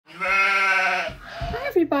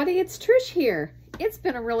everybody, it's Trish here. It's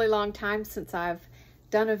been a really long time since I've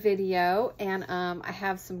done a video, and I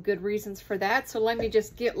have some good reasons for that. So let me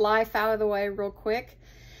just get life out of the way real quick.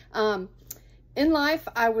 In life,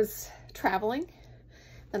 I was traveling,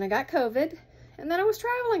 then I got COVID, and then I was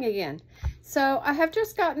traveling again. So I have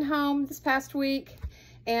just gotten home this past week,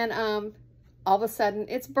 and all of a sudden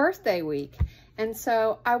it's birthday week. And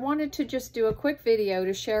so I wanted to just do a quick video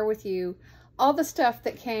to share with you all the stuff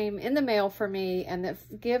that came in the mail for me and the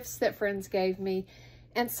gifts that friends gave me,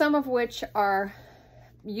 and some of which are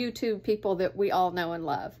YouTube people that we all know and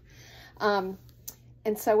love. And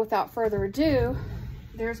so without further ado,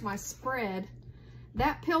 there's my spread.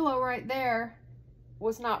 That pillow right there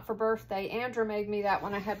was not for birthday. Andrew made me that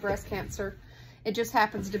when I had breast cancer. It just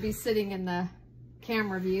happens to be sitting in the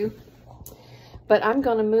camera view. But I'm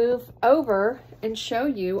gonna move over and show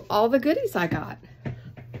you all the goodies I got.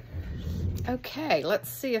 Okay, let's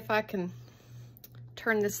see if I can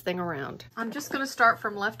turn this thing around. I'm just gonna start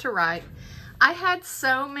from left to right. I had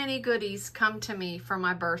so many goodies come to me for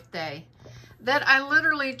my birthday that I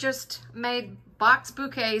literally just made box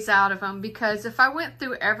bouquets out of them, because if I went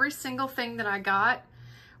through every single thing that I got,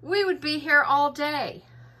 we would be here all day.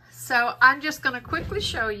 So I'm just gonna quickly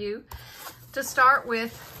show you, to start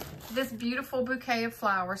with, this beautiful bouquet of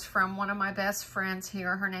flowers from one of my best friends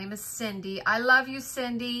here. Her name is Cindy. I love you,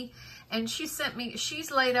 Cindy. And she sent me, she's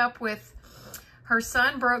laid up with, her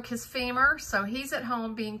son broke his femur, so he's at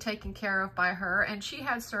home being taken care of by her, and she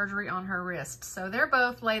had surgery on her wrist. So they're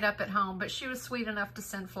both laid up at home, but she was sweet enough to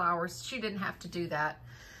send flowers. She didn't have to do that.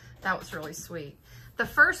 That was really sweet. The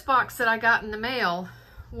first box that I got in the mail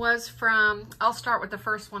was from, I'll start with the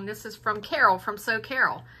first one. This is from Carol, from So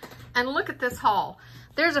Carol. And look at this haul.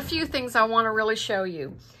 There's a few things I want to really show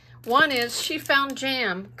you. One is she found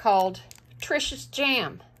jam called Trish's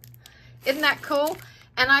Jam. Isn't that cool?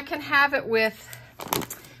 And I can have it with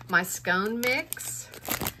my scone mix.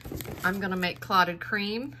 I'm gonna make clotted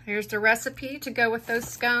cream. Here's the recipe to go with those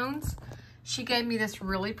scones. She gave me this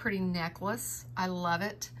really pretty necklace. I love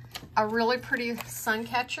it. A really pretty sun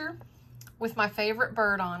catcher with my favorite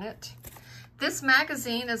bird on it. This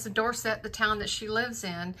magazine is a Dorset, the town that she lives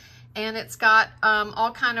in, and it's got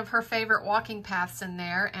all kind of her favorite walking paths in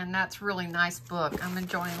there, and that's a really nice book. I'm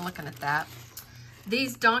enjoying looking at that.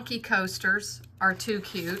 These donkey coasters are too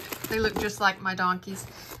cute. They look just like my donkeys.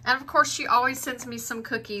 And of course, she always sends me some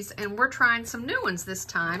cookies, and we're trying some new ones this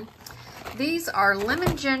time. These are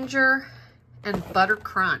lemon ginger and butter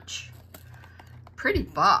crunch. Pretty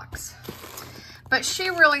box. But she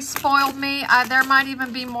really spoiled me. There might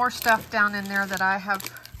even be more stuff down in there that I have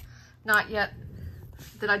not yet,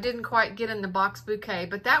 that I didn't quite get in the box bouquet.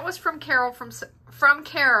 But that was from Carol, from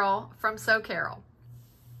So Carol.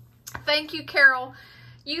 Thank you, Carol.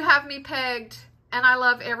 You have me pegged, and I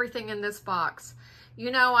love everything in this box.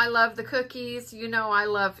 You know I love the cookies. You know I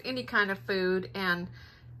love any kind of food. And,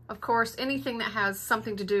 of course, anything that has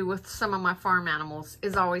something to do with some of my farm animals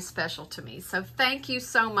is always special to me. So thank you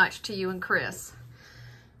so much to you and Chris.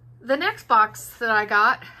 The next box that I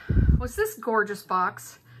got was this gorgeous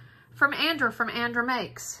box from Andrew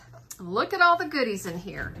Makes. Look at all the goodies in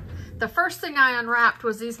here. The first thing I unwrapped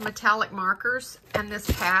was these metallic markers and this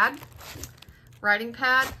pad, writing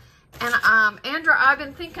pad. And Andrew, I've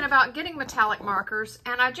been thinking about getting metallic markers,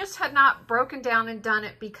 and I just had not broken down and done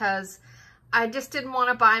it because I just didn't want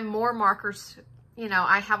to buy more markers. You know,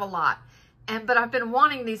 I have a lot. But I've been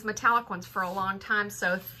wanting these metallic ones for a long time,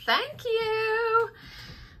 so thank you.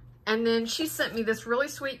 And then she sent me this really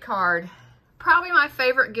sweet card. Probably my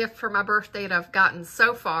favorite gift for my birthday that I've gotten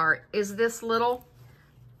so far is this little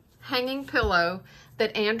hanging pillow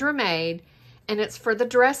that Andrew made, and it's for the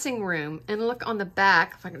dressing room. And look on the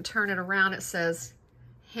back, if I can turn it around, it says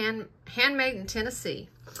handmade in Tennessee,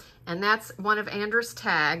 and that's one of Andrew's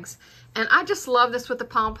tags. And I just love this with the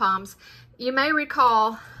pom-poms. You may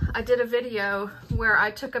recall I did a video where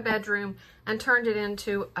I took a bedroom and turned it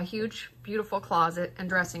into a huge, beautiful closet and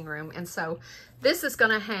dressing room. And so this is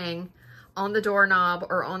gonna hang on the doorknob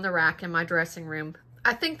or on the rack in my dressing room.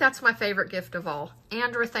 I think that's my favorite gift of all.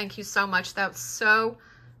 Andrew, thank you so much. That's so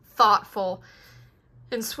thoughtful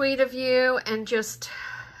and sweet of you, and just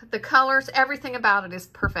the colors, everything about it is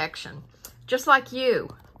perfection, just like you.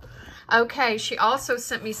 Okay, she also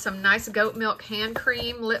sent me some nice goat milk hand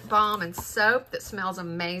cream, lip balm, and soap that smells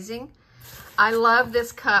amazing. I love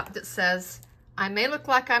this cup that says, I may look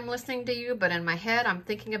like I'm listening to you, but in my head, I'm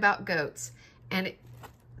thinking about goats. And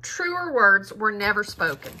truer words were never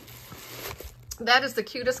spoken. That is the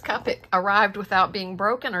cutest cup. It arrived without being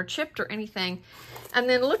broken or chipped or anything. And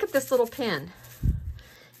then look at this little pin.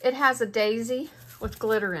 It has a daisy with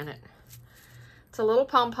glitter in it. It's a little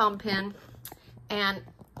pom-pom pin. And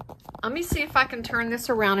let me see if I can turn this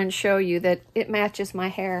around and show you that it matches my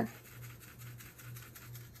hair.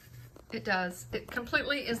 It does. It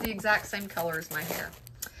completely is the exact same color as my hair.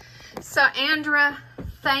 So Andra,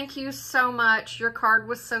 thank you so much. Your card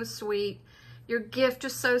was so sweet. Your gift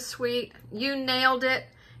is so sweet. You nailed it.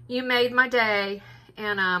 You made my day.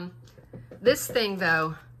 And this thing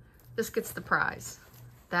though, this gets the prize.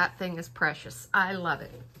 That thing is precious. I love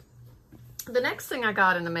it. The next thing I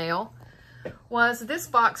got in the mail was this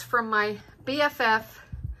box from my BFF.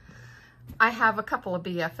 I have a couple of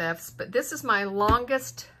BFFs, but this is my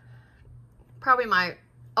longest, probably my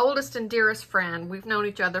oldest and dearest friend. We've known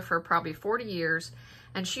each other for probably 40 years,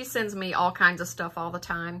 and she sends me all kinds of stuff all the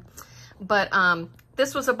time. But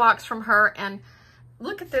this was a box from her, and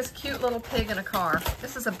look at this cute little pig in a car.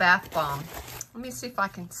 This is a bath bomb. Let me see if I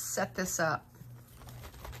can set this up.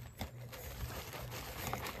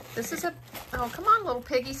 This is a, oh, come on, little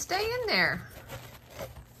piggy, stay in there.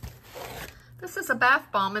 This is a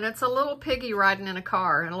bath bomb, and it's a little piggy riding in a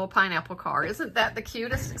car, in a little pineapple car. Isn't that the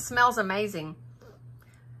cutest? It smells amazing.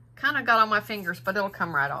 Kind of got on my fingers, but it'll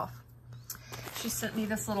come right off. She sent me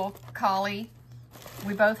this little collie.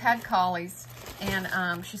 We both had collies,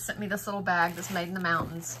 and she sent me this little bag that's made in the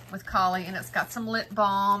mountains with collie, and it's got some lip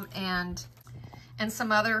balm and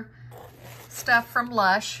some other stuff from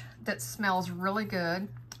Lush that smells really good,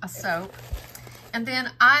 a soap. And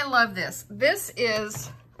then I love this. This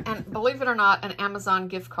is, and believe it or not, an Amazon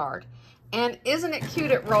gift card. And isn't it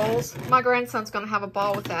cute? It rolls. My grandson's going to have a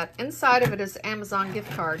ball with that. Inside of it is Amazon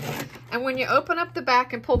gift card. And when you open up the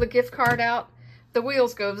back and pull the gift card out, the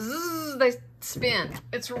wheels go zzz, they spin.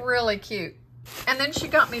 It's really cute. And then she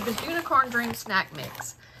got me the Unicorn Dream Snack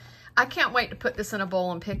Mix. I can't wait to put this in a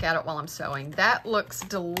bowl and pick at it while I'm sewing. That looks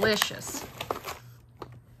delicious.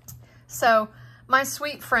 So my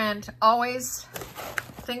sweet friend always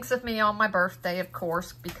thinks of me on my birthday, of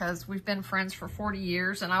course, because we've been friends for 40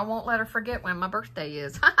 years, and I won't let her forget when my birthday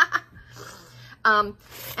is. And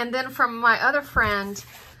then from my other friend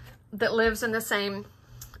that lives in the same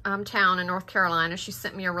town in North Carolina, she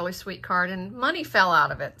sent me a really sweet card, and money fell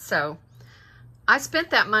out of it. So I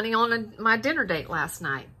spent that money on my dinner date last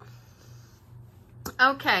night.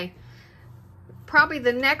 Okay, probably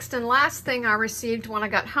the next and last thing I received when I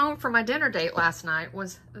got home from my dinner date last night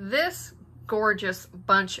was this gorgeous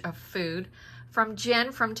bunch of food from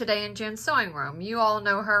Jen from Today in Jen's Sewing Room. You all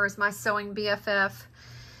know her as my sewing BFF.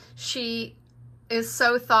 She is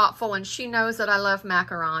so thoughtful, and she knows that I love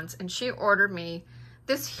macarons, and she ordered me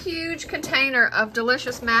this huge container of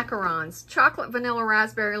delicious macarons: chocolate, vanilla,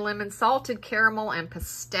 raspberry, lemon, salted caramel, and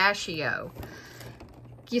pistachio.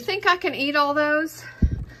 Do you think I can eat all those?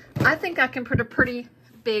 I think I can put a pretty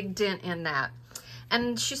big dent in that.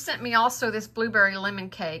 And she sent me also this blueberry lemon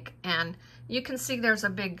cake, and you can see there's a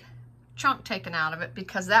big chunk taken out of it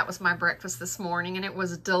because that was my breakfast this morning, and it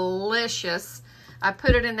was delicious. I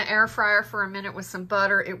put it in the air fryer for a minute with some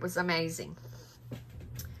butter. It was amazing.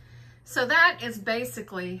 So that is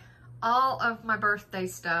basically all of my birthday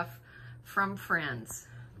stuff from friends.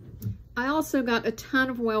 I also got a ton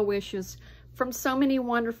of well wishes from so many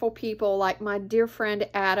wonderful people, like my dear friend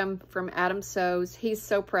Adam from Adam Sews. He's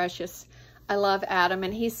so precious. I love Adam,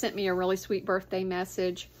 and he sent me a really sweet birthday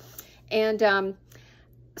message. And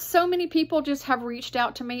so many people just have reached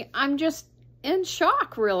out to me. I'm just in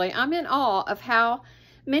shock, really. I'm in awe of how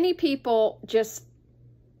many people just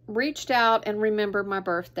reached out and remembered my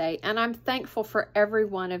birthday, and I'm thankful for every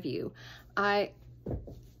one of you.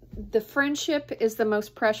 The friendship is the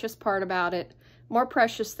most precious part about it, more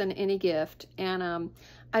precious than any gift. And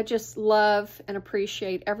I just love and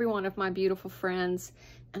appreciate every one of my beautiful friends,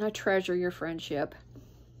 and I treasure your friendship.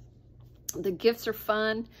 The gifts are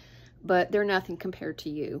fun, but they're nothing compared to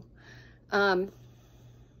you.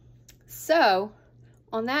 So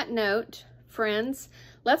on that note, friends,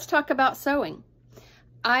 let's talk about sewing.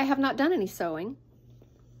 I have not done any sewing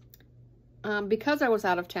because I was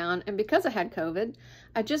out of town and because I had COVID.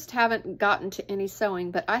 I just haven't gotten to any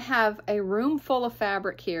sewing, but I have a room full of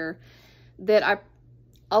fabric here that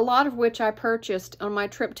a lot of which I purchased on my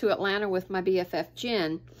trip to Atlanta with my BFF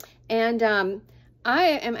Jen. And I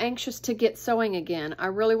am anxious to get sewing again. I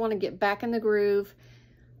really want to get back in the groove.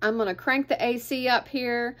 I'm going to crank the AC up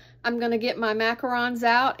here. I'm going to get my macarons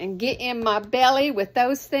out and get in my belly with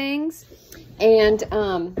those things. And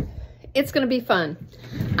it's going to be fun.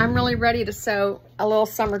 I'm really ready to sew a little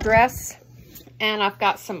summer dress. And I've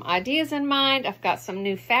got some ideas in mind. I've got some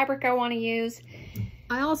new fabric I want to use.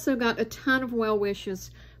 I also got a ton of well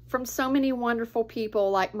wishes from so many wonderful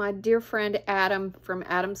people, like my dear friend Adam from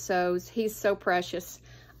Adam Sews. He's so precious.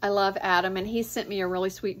 I love Adam, and he sent me a really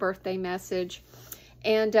sweet birthday message.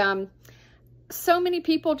 And so many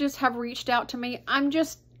people just have reached out to me. I'm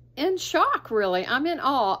just in shock, really. I'm in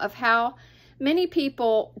awe of how many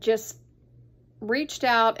people just reached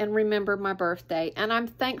out and remembered my birthday, and I'm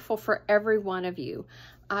thankful for every one of you.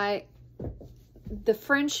 The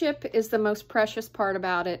friendship is the most precious part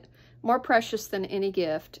about it, more precious than any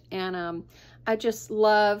gift, and I just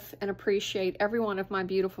love and appreciate every one of my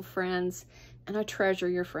beautiful friends, and I treasure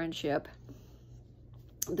your friendship.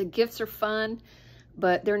 The gifts are fun,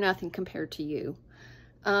 but they're nothing compared to you.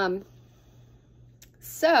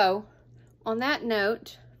 So, on that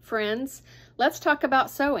note, friends, let's talk about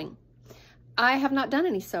sewing. I have not done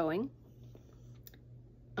any sewing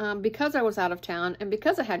because I was out of town and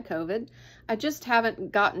because I had COVID. I just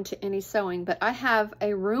haven't gotten to any sewing, but I have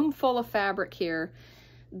a room full of fabric here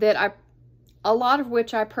that a lot of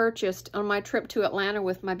which I purchased on my trip to Atlanta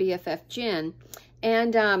with my BFF Jen.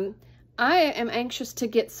 And I am anxious to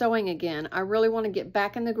get sewing again. I really want to get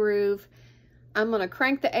back in the groove. I'm going to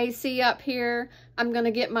crank the AC up here. I'm going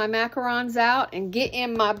to get my macarons out and get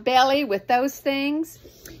in my belly with those things.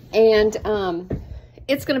 And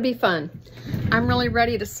it's going to be fun. I'm really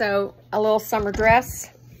ready to sew a little summer dress.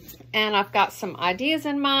 And I've got some ideas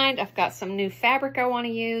in mind. I've got some new fabric I want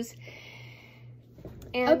to use.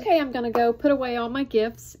 And okay, I'm going to go put away all my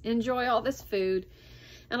gifts, enjoy all this food.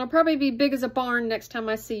 And I'll probably be big as a barn next time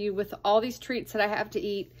I see you with all these treats that I have to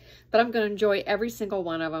eat. But I'm going to enjoy every single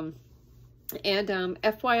one of them. And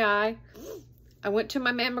FYI, I went to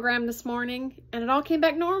my mammogram this morning and it all came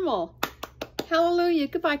back normal. Hallelujah.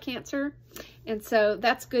 Goodbye, cancer. And so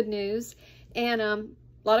that's good news. And a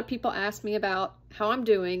lot of people ask me about how I'm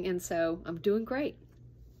doing. And so I'm doing great.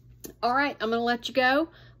 All right. I'm going to let you go.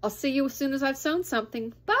 I'll see you as soon as I've sewn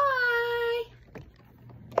something. Bye.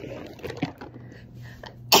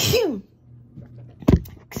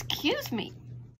 Excuse me.